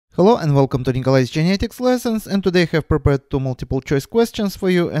Hello and welcome to Nikolay's genetics lessons, and today I have prepared two multiple choice questions for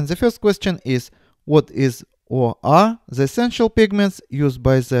you. And the first question is, what is or are the essential pigments used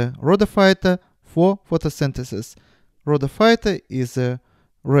by the Rhodophyta for photosynthesis? Rhodophyta is a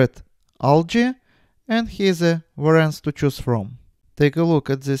red algae, and here's a variants to choose from. Take a look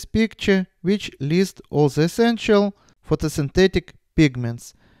at this picture, which lists all the essential photosynthetic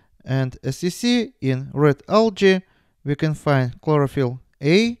pigments. And as you see, in red algae we can find chlorophyll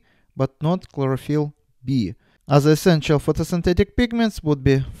A, but not chlorophyll B. Other essential photosynthetic pigments would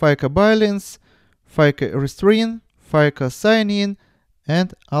be phycobiolins, phycoerythrin, phycocyanin,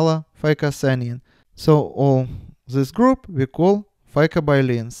 and allophycocyanin. So all this group we call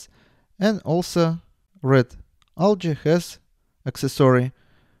phycobiolins. And also red algae has accessory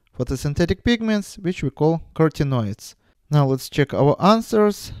photosynthetic pigments, which we call carotenoids. Now let's check our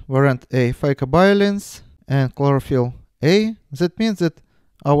answers. Variant A, phycobiolins and chlorophyll A. That means that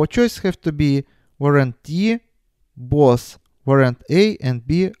our choice have to be variant D. Both variant A and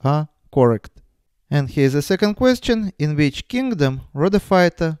B are correct. And here's the second question: in which kingdom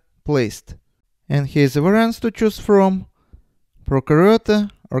Rhodophyta placed? And here's the variants to choose from: prokaryote,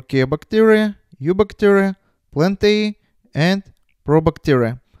 archaeobacteria, eubacteria, plantae, and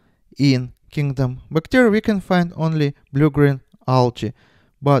probacteria. In kingdom bacteria we can find only blue-green algae,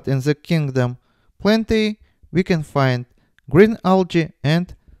 but in the kingdom plantae we can find green algae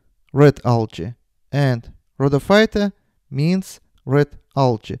and red algae. And Rhodophyta means red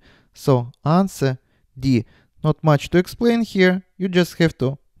algae. So answer D. Not much to explain here, you just have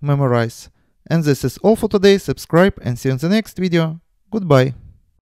to memorize. And this is all for today. Subscribe and see you in the next video. Goodbye.